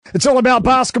It's all about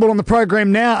basketball on the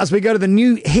program now as we go to the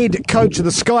new head coach of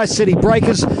the Sky City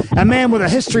Breakers, a man with a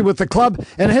history with the club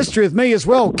and a history with me as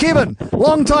well. Kevin,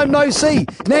 long time no see.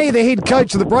 Now you're the head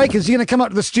coach of the Breakers. You're going to come up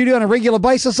to the studio on a regular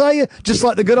basis, are you? Just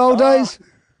like the good old days?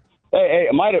 Hey,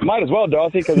 might as well,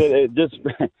 Darcy, because it just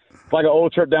it's like an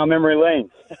old trip down memory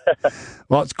lane.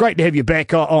 Well, it's great to have you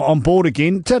back on board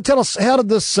again. Tell us, how did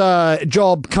this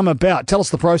job come about? Tell us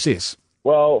the process.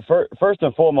 Well, first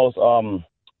and foremost,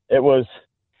 it was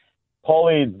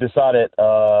Paulie decided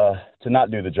to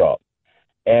not do the job,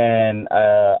 and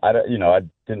I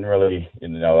didn't really,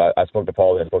 I spoke to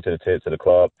Paulie, I spoke to the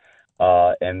club,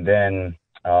 and then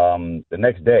the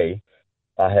next day,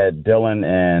 I had Dylan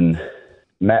and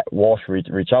Matt Walsh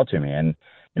reach out to me, and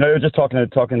they were just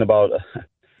talking about,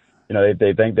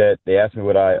 they think that they asked me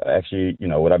would I actually,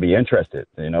 would I be interested?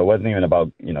 It wasn't even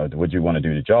about, would you want to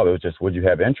do the job? It was just, would you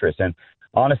have interest? And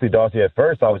honestly, Darcy, at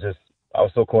first I was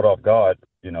so caught off guard,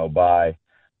 by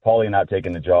Paulie not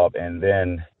taking the job. And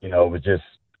then, it was just,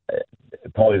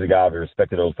 Paulie's a guy I've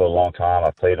respected for a long time.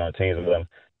 I've played on the teams with him.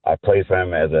 I played for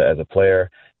him as a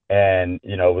player. And,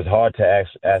 it was hard to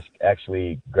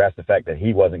actually grasp the fact that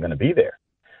he wasn't going to be there.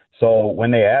 So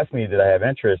when they asked me, did I have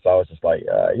interest, I was just like,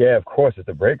 yeah, of course, it's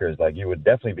the Breakers. Like, you would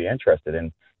definitely be interested.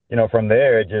 And, from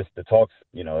there, just the talks,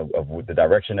 of the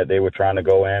direction that they were trying to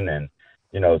go in and,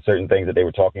 certain things that they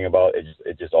were talking about,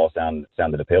 it just all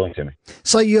sounded appealing to me.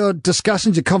 So your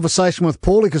discussions, your conversation with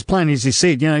Paulie, because plain as you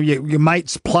said, your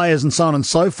mates, players and so on and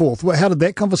so forth, how did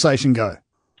that conversation go?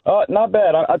 Not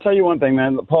bad. I'll tell you one thing,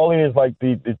 man. Paulie is like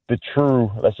the true,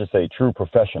 let's just say, true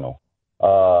professional.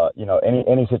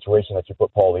 Any situation that you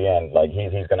put Paulie in, like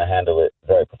he's going to handle it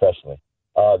very professionally.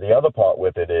 The other part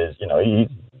with it is, he's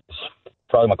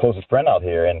probably my closest friend out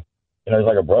here, and he's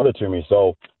like a brother to me.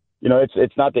 So,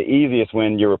 it's not the easiest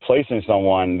when you're replacing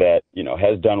someone that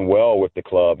has done well with the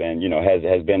club and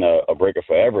has been a Breaker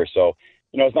forever. So,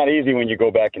 it's not easy when you go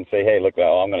back and say, hey, look,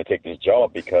 I'm going to take this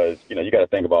job because you got to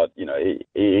think about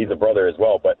he's a brother as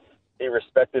well. But he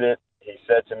respected it. He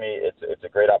said to me, it's a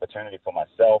great opportunity for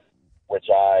myself, which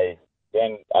I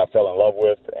fell in love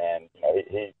with, and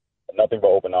he nothing but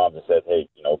open arms and said, hey,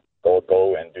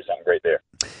 go and do something great there.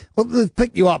 Well, they've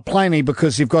picked you up plainly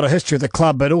because you've got a history of the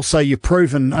club, but also you've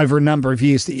proven over a number of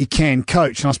years that you can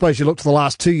coach. And I suppose you look to the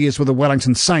last 2 years with the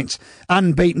Wellington Saints,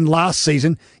 unbeaten last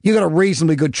season. You've got a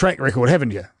reasonably good track record,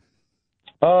 haven't you?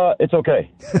 It's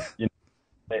okay.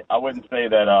 I wouldn't say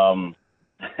that.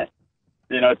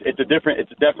 It's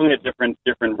definitely a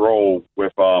different role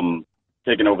with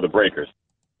taking over the Breakers.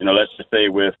 Let's just say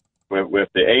with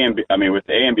the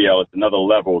ANBL, it's another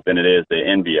level than it is the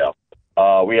NBL.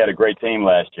 We had a great team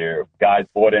last year. Guys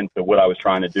bought into what I was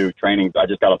trying to do. Trainings, I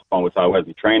just got off the phone with Ty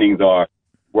Wesley. Trainings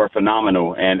were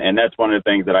phenomenal, and that's one of the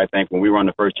things that I think when we won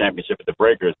the first championship at the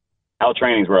Breakers, our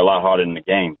trainings were a lot harder than the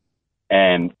game,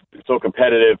 and so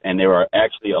competitive, and they were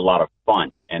actually a lot of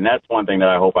fun. And that's one thing that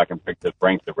I hope I can bring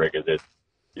to the Breakers is,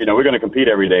 we're going to compete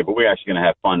every day, but we're actually going to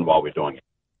have fun while we're doing it.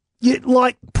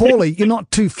 Like Paulie, you're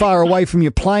not too far away from your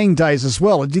playing days as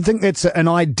well. Do you think that's an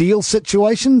ideal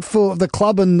situation for the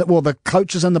club and the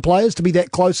coaches and the players to be that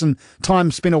close and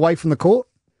time spent away from the court?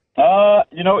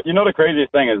 The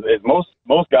craziest thing is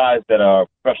most guys that are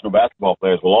professional basketball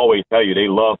players will always tell you they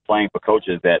love playing for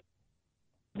coaches that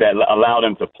allow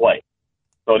them to play.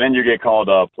 So then you get called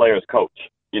a player's coach,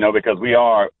 because we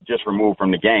are just removed from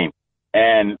the game.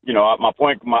 And, I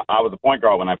was a point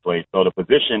guard when I played, so the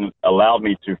position allowed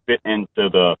me to fit into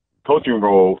the coaching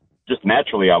role just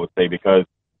naturally, I would say, because,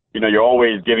 you're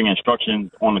always giving instructions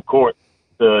on the court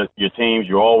to your teams.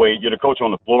 You're the coach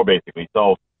on the floor, basically.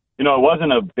 So, it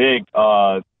wasn't a big,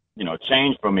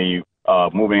 change for me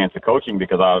moving into coaching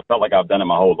because I felt like I've done it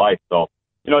my whole life. So,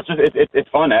 it's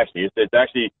fun, actually. It's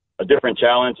actually a different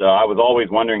challenge. I was always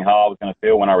wondering how I was going to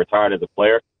feel when I retired as a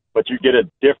player, but you get a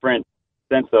different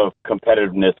sense of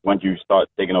competitiveness once you start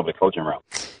taking over the coaching round.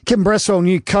 Kim Braswell,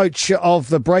 new coach of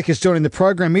the Breakers, joining the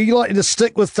program. Are you likely to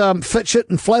stick with Fitchett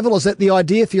and Flavel? Is that the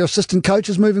idea for your assistant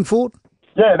coaches moving forward?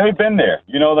 Yeah, they've been there.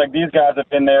 These guys have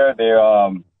been there. They're, I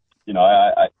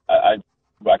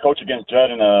coach against Judd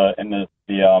in the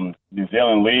New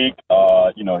Zealand League.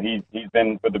 He's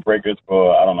been with the Breakers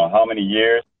for I don't know how many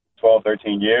years, 12,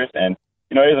 13 years, and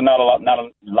he has not a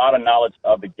lot of knowledge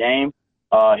of the game.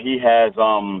 He has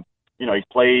he's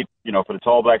played, for the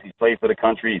Tall Blacks. He's played for the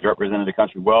country. He's represented the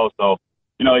country well. So,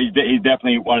 he's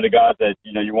definitely one of the guys that,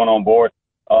 you want on board.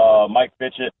 Mike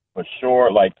Fitchett, for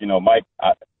sure. Mike,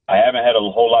 I haven't had a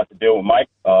whole lot to deal with Mike.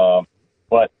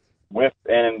 But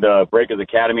within the Breakers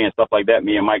Academy and stuff like that,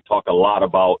 me and Mike talk a lot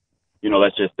about,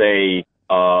 let's just say,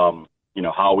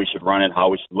 how we should run it, how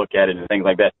we should look at it and things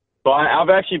like that. So I've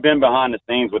actually been behind the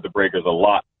scenes with the Breakers a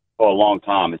lot for a long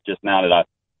time. It's just now that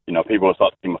people are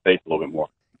starting to see my face a little bit more.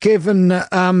 Kevin,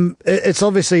 it's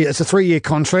obviously it's a 3-year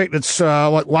contract. It's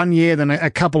like 1 year, then a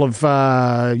couple of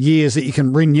years that you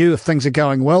can renew if things are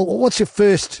going well. What's your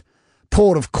first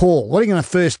port of call? What are you going to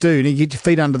first do? You get your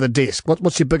feet under the desk.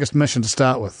 What's your biggest mission to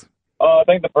start with? I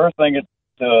think the first thing is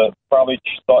to probably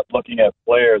start looking at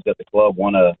players that the club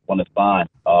want to sign.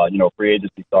 Free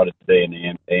agency started today in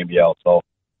the ANBL, so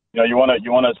you want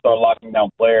to start locking down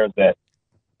players that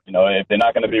if they're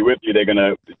not going to be with you,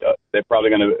 they're probably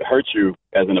going to hurt you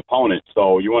as an opponent.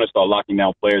 So you want to start locking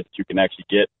down players that you can actually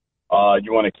get.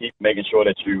 You want to keep making sure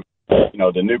that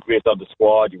the nucleus of the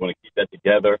squad, you want to keep that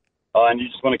together. And you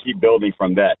just want to keep building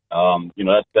from that.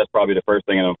 That's probably the first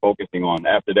thing that I'm focusing on.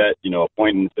 After that,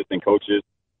 appointing assistant coaches,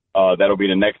 that'll be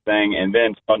the next thing. And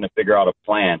then starting to figure out a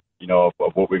plan, of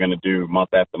what we're going to do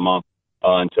month after month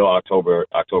until October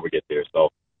gets here. So,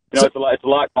 it's a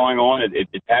lot going on.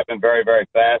 It's happened very, very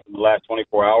fast in the last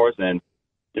 24 hours. And,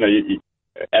 you,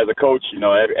 as a coach,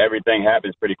 everything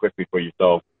happens pretty quickly for you.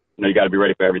 So, you got to be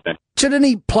ready for everything. Should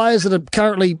any players that are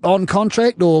currently on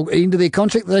contract or into their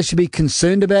contract, they should be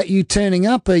concerned about you turning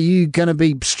up? Are you going to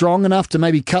be strong enough to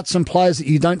maybe cut some players that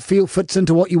you don't feel fits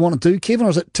into what you want to do, Kevin, or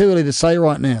is it too early to say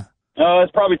right now?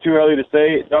 It's probably too early to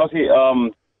say, Darcy.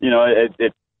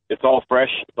 It's all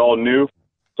fresh. It's all new.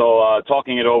 So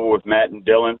talking it over with Matt and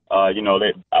Dylan,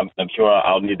 I'm sure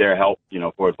I'll need their help,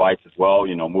 for advice as well,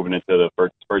 moving into the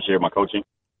first year of my coaching.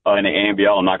 In the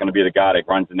ANBL, I'm not going to be the guy that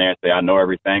runs in there and say I know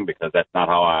everything, because that's not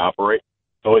how I operate.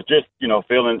 So it's just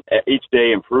feeling each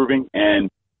day improving, and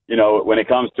when it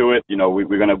comes to it,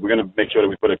 we're gonna make sure that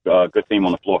we put a good team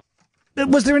on the floor.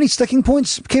 Was there any sticking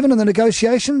points, Kevin, in the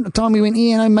negotiation? The time we went,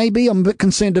 maybe I'm a bit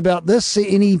concerned about this.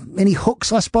 Any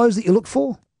hooks, I suppose, that you look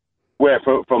for? Where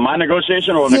for my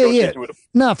negotiation or negotiation with them?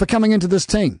 No, for coming into this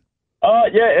team.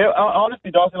 Honestly,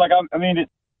 Darcy,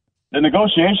 the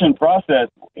negotiation process,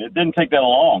 it didn't take that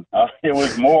long. It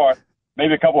was more,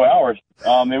 maybe a couple of hours.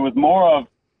 It was more of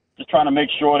just trying to make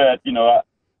sure that,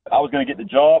 I was going to get the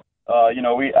job.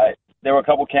 There were a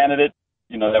couple candidates,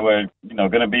 that were,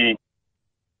 going to be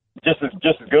just as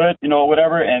good,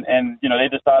 whatever. And they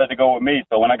decided to go with me.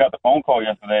 So when I got the phone call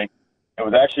yesterday, it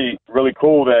was actually really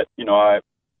cool that,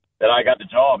 that I got the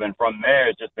job. And from there,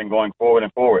 it's just been going forward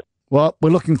and forward. Well, we're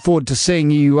looking forward to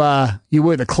seeing you. You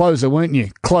were the closer, weren't you?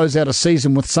 Close out a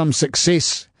season with some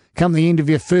success come the end of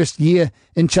your first year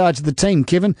in charge of the team,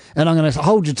 Kevin. And I'm going to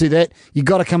hold you to that. You've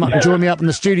got to come up and join me up in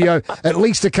the studio at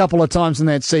least a couple of times in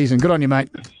that season. Good on you, mate.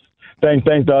 Thanks,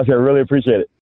 Darcy. I really appreciate it.